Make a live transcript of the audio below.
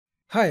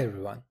Hi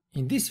everyone,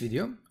 in this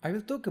video I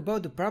will talk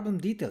about the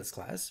ProblemDetails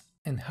class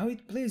and how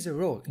it plays a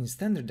role in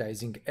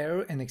standardizing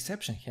error and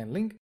exception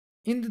handling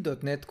in the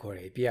 .NET Core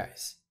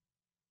APIs.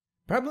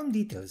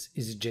 ProblemDetails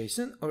is a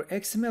JSON or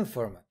XML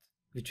format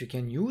which we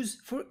can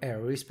use for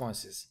error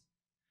responses.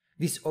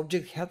 This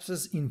object helps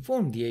us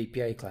inform the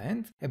API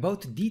client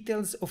about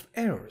details of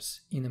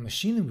errors in a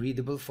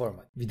machine-readable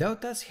format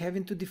without us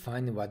having to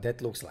define what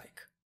that looks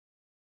like.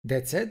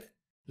 That said,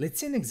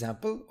 let's see an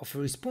example of a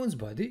response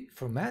body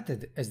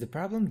formatted as the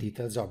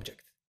ProblemDetails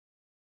object.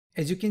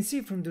 As you can see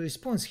from the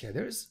response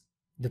headers,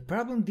 the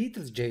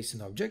ProblemDetails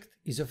JSON object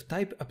is of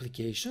type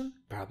application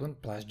problem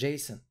plus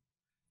JSON,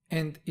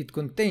 and it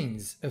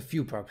contains a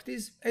few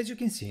properties as you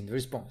can see in the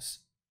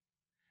response.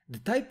 The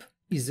type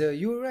is a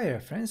URI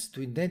reference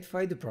to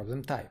identify the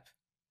problem type.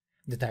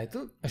 The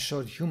title, a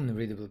short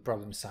human-readable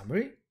problem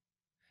summary.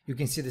 You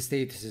can see the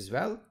status as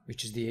well,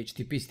 which is the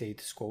HTTP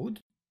status code.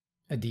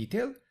 A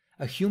detail,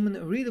 a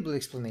human-readable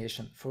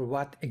explanation for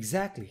what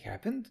exactly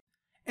happened,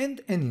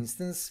 and an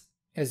instance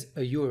as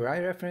a URI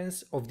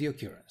reference of the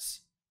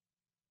occurrence.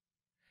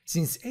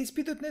 Since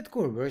ASP.NET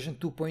Core version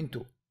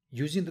 2.2,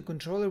 using the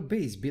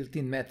controller-based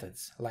built-in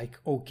methods like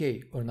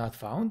OK or not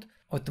found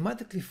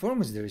automatically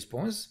formats the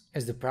response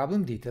as the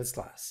ProblemDetails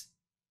class.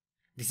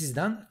 This is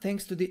done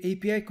thanks to the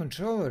API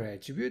controller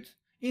attribute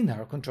in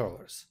our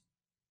controllers.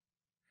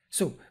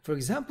 So, for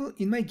example,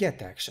 in my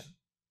get action,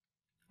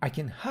 I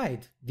can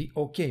hide the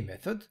OK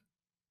method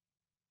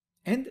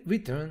and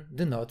return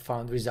the not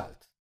found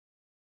result.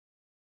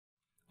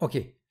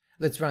 Okay,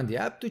 let's run the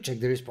app to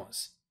check the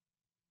response.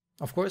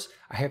 Of course,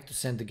 I have to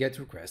send the GET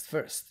request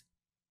first.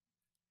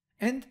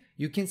 And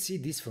you can see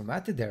this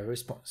formatted error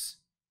response.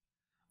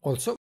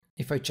 Also,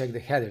 if I check the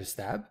headers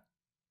tab,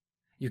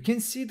 you can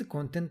see the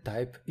content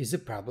type is a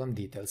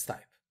ProblemDetails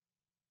type.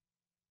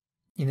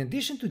 In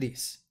addition to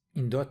this,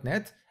 in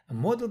 .NET, a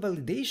model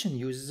validation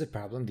uses a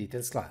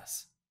ProblemDetails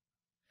class.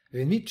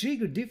 When we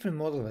trigger different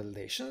model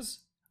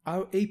validations,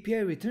 our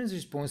API returns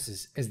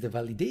responses as the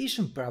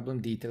validation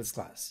ProblemDetails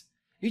class,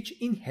 which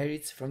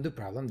inherits from the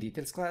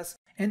ProblemDetails class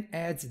and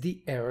adds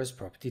the errors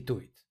property to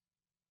it.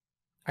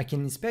 I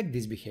can inspect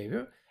this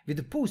behavior with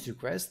a post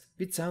request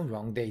with some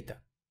wrong data.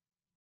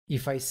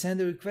 If I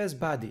send a request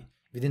body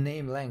with a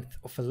name length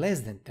of less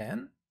than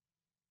 10,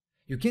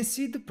 you can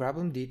see the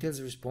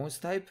ProblemDetails response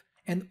type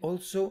and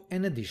also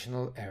an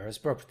additional errors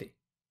property.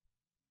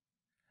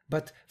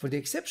 But for the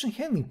exception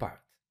handling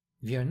part,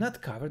 we are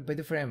not covered by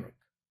the framework,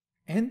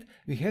 and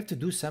we have to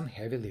do some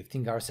heavy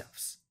lifting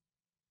ourselves.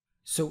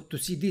 So to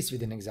see this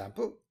with an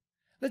example,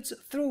 let's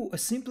throw a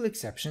simple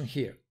exception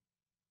here,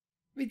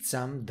 with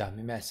some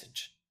dummy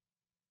message.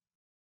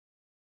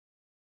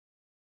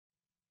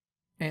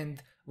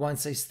 And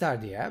once I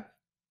start the app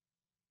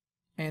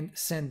and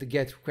send the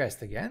GET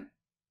request again,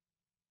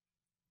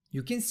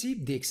 you can see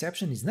the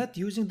exception is not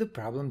using the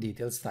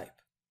ProblemDetails type.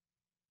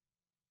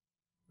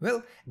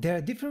 Well, there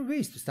are different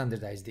ways to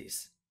standardize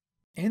this,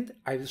 and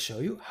I will show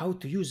you how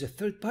to use a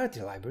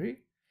third-party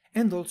library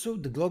and also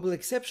the global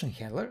exception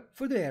handler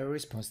for the error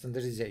response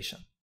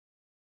standardization.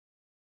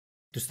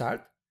 To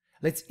start,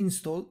 let's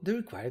install the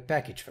required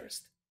package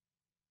first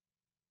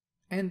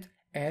and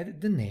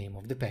add the name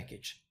of the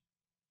package.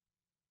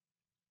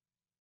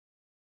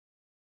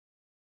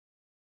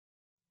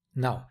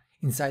 Now,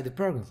 inside the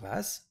program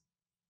class,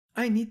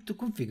 I need to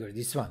configure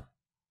this one.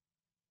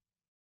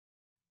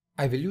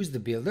 I will use the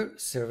builder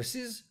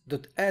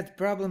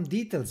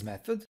services.addProblemDetails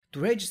method to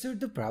register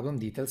the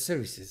ProblemDetails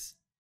services.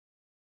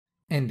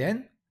 And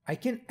then I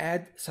can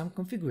add some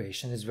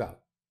configuration as well.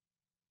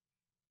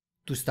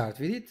 To start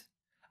with it,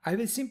 I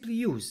will simply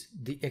use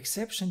the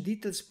exception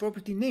details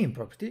property name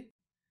property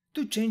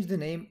to change the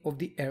name of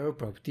the error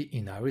property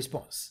in our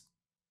response.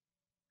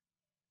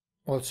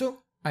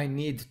 Also, I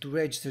need to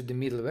register the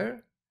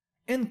middleware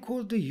and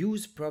call the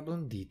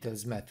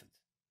useProblemDetails method.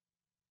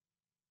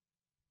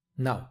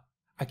 Now,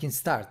 I can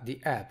start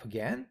the app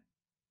again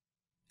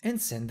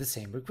and send the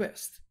same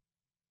request.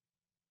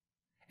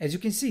 As you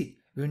can see,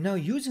 we are now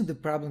using the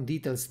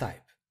ProblemDetails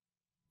type.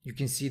 You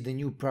can see the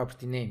new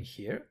property name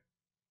here,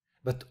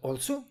 but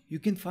also you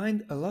can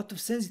find a lot of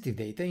sensitive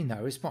data in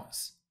our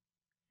response.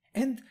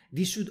 And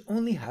this should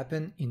only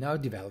happen in our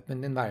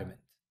development environment.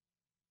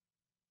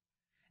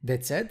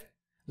 That said,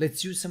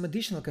 let's use some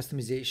additional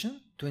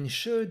customization to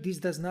ensure this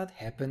does not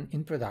happen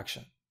in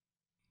production.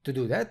 To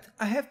do that,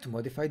 I have to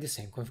modify the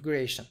same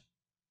configuration.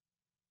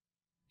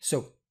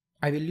 So,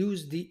 I will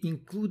use the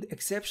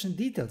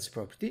includeExceptionDetails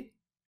property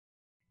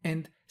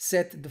and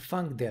set the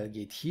func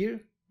delegate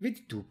here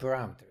with 2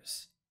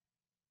 parameters.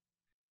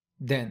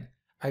 Then,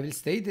 I will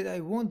state that I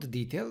want the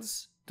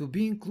details to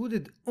be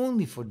included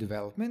only for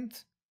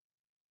development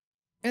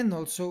and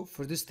also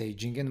for the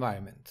staging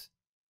environment.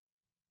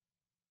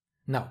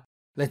 Now,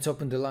 let's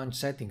open the launch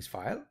settings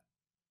file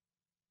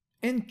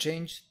and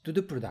change to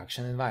the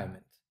production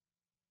environment.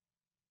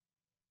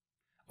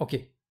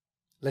 Okay,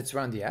 let's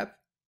run the app.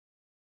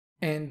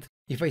 And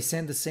if I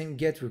send the same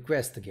GET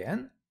request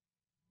again,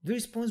 the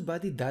response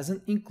body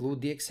doesn't include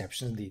the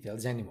exception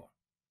details anymore.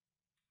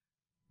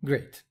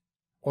 Great.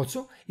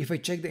 Also, if I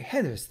check the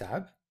Headers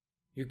tab,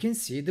 you can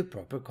see the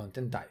proper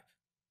content type.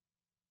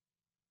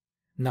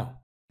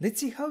 Now, let's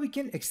see how we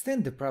can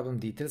extend the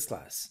ProblemDetails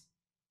class.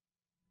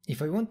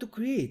 If I want to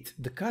create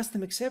the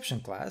custom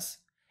exception class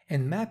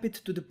and map it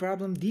to the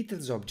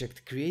ProblemDetails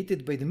object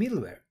created by the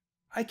middleware,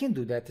 I can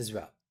do that as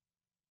well.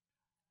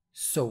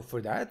 So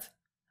for that,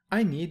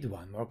 I need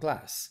one more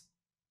class.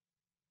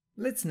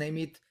 Let's name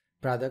it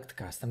Product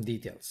Custom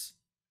Details.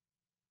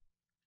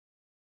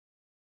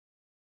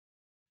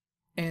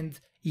 And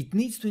it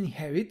needs to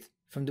inherit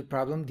from the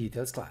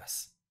ProblemDetails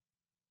class.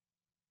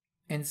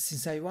 And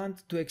since I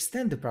want to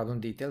extend the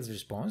ProblemDetails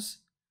response,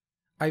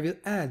 I will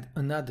add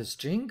another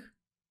string,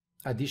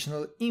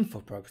 additional info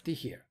property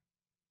here.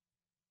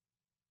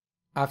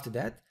 After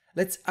that,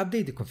 let's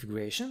update the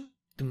configuration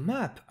to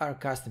map our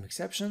custom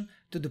exception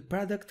to the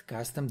Product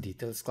Custom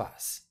Details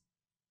class.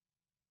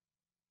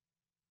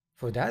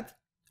 For that,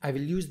 I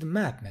will use the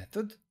map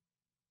method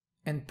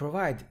and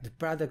provide the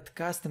Product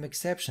Custom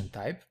Exception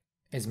type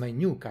as my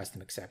new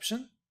custom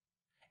exception,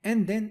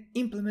 and then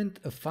implement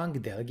a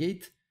func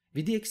delegate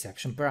with the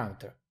exception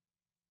parameter.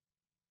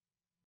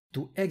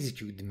 To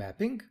execute the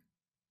mapping,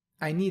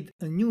 I need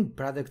a new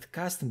Product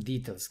Custom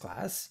Details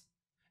class,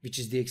 which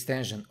is the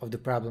extension of the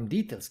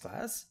ProblemDetails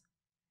class,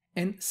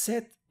 and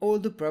set all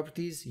the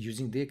properties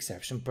using the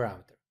exception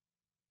parameter.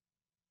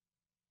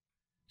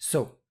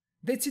 So,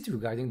 that's it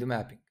regarding the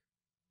mapping.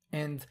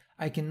 And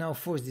I can now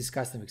force this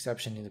custom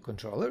exception in the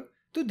controller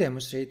to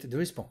demonstrate the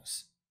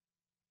response.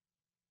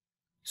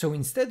 So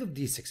instead of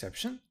this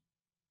exception,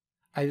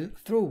 I will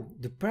throw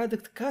the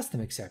product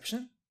custom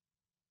exception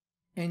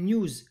and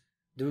use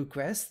the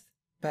request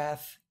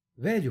path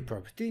value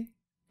property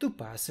to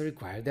pass a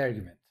required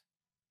argument.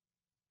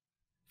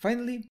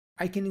 Finally,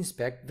 I can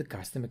inspect the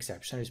custom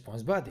exception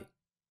response body.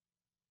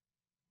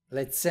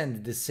 Let's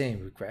send the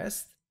same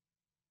request,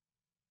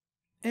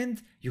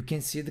 and you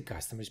can see the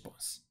custom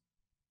response.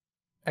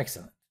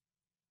 Excellent.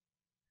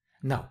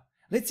 Now,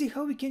 let's see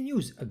how we can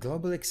use a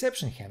global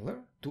exception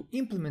handler to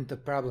implement a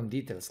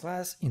ProblemDetails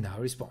class in our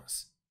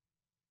response.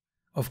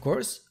 Of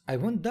course, I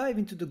won't dive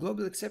into the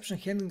global exception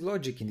handling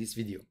logic in this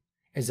video,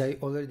 as I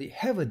already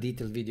have a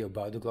detailed video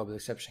about the global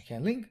exception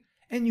handling,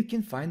 and you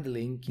can find the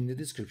link in the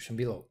description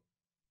below.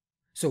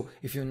 So,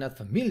 if you're not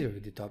familiar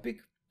with the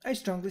topic, I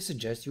strongly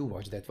suggest you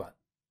watch that one.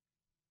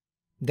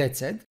 That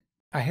said,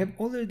 I have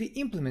already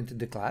implemented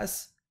the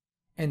class,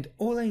 and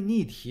all I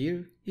need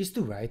here is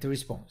to write a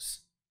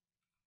response.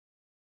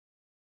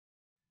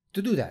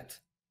 To do that,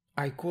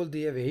 I call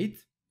the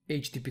await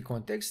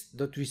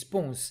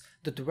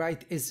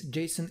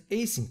http://context.response.writeAsJSON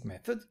async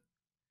method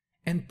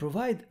and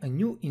provide a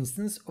new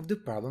instance of the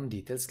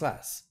ProblemDetails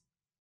class,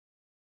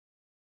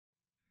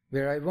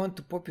 where I want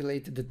to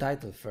populate the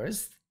title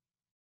first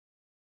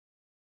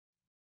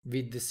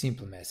with the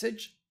simple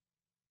message,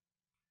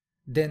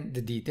 then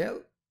the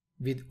detail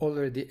with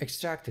already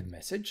extracted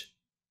message.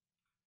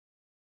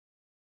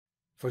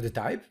 For the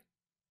type,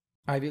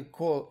 I will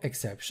call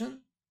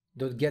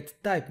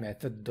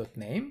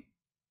exception.getTypeMethod.name.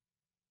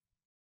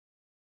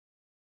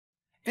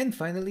 And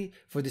finally,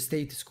 for the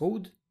status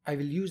code, I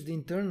will use the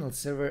internal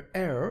server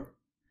error,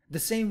 the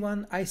same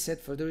one I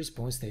set for the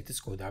response status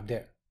code up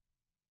there.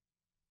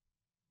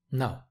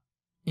 Now,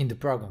 in the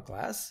program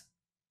class,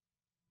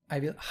 I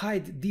will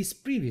hide this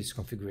previous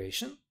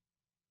configuration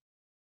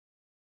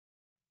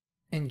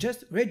and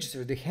just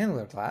register the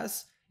handler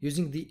class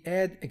using the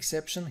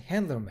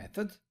addExceptionHandler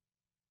method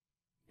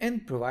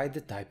and provide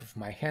the type of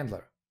my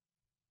handler.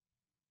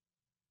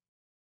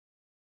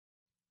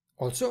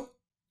 Also,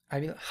 I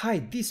will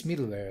hide this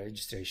middleware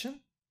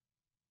registration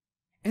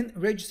and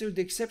register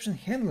the exception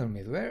handler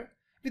middleware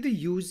with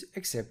the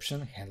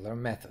useExceptionHandler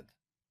method.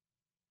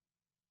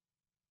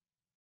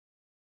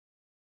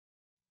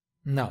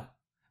 Now,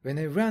 when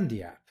I run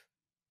the app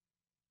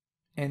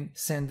and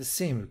send the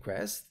same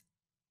request,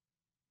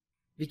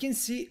 we can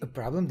see a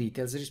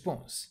ProblemDetails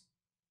response.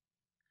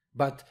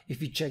 But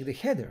if we check the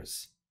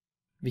headers,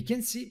 we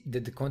can see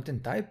that the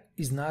content type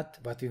is not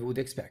what we would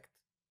expect.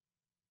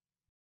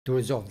 To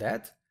resolve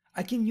that,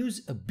 I can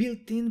use a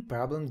built-in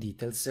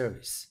ProblemDetails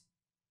service.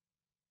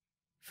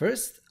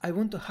 First, I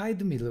want to hide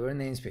the middleware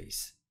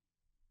namespace,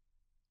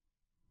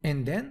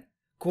 and then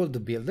call the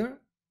builder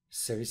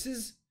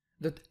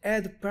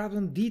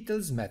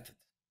services.addProblemDetails method.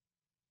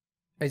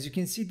 As you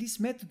can see, this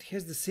method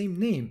has the same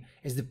name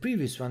as the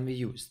previous one we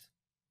used,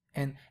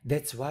 and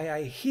that's why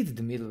I hid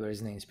the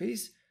middleware's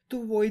namespace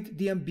to avoid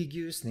the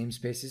ambiguous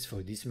namespaces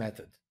for this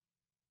method.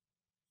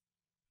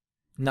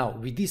 Now,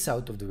 with this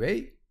out of the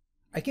way,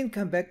 I can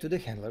come back to the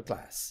handler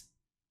class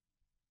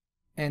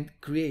and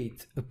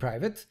create a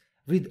private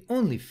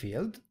read-only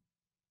field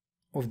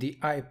of the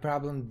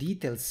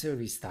iProblemDetails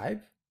service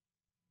type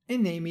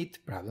and name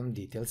it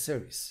ProblemDetails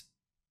service.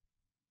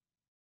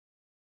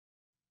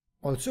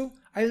 Also,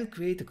 I will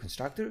create a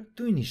constructor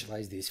to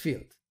initialize this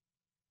field.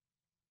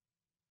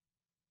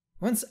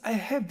 Once I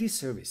have this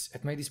service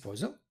at my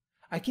disposal,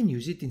 I can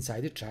use it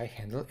inside the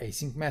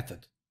tryHandleAsync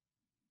method.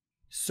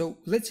 So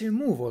let's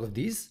remove all of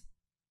these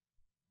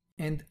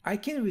And I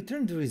can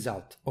return the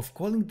result of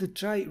calling the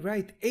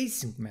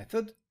try_write_async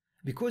method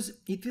because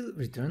it will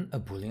return a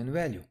Boolean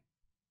value.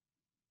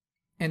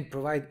 And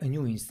provide a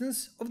new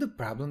instance of the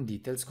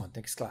ProblemDetails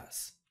context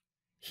class.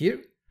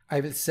 Here, I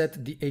will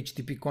set the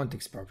HTTP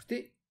context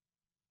property,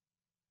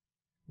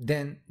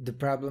 then the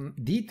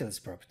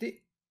ProblemDetails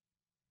property,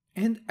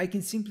 and I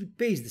can simply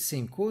paste the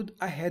same code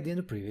I had in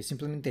the previous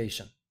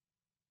implementation.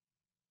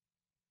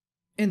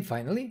 And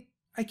finally,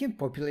 I can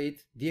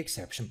populate the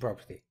exception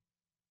property.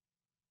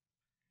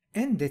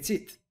 And that's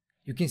it.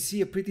 You can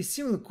see a pretty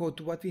similar code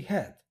to what we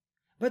had,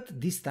 but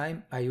this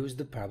time I used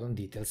the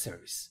ProblemDetails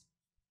service.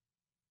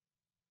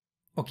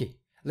 Okay,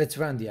 let's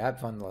run the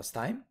app one last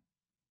time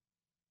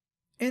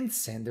and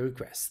send a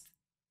request.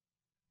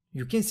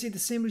 You can see the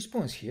same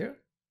response here,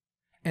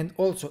 and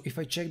also if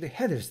I check the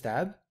headers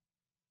tab,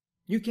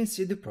 you can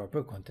see the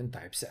proper content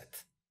type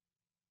set.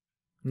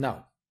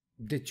 Now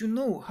that you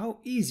know how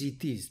easy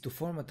it is to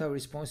format our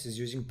responses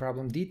using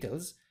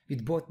ProblemDetails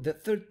with both the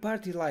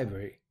third-party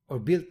library or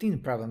built-in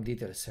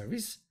ProblemDetails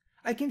service,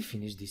 I can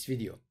finish this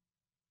video.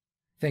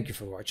 Thank you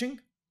for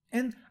watching,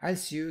 and I'll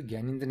see you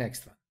again in the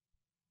next one.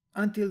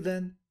 Until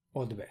then,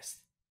 all the best.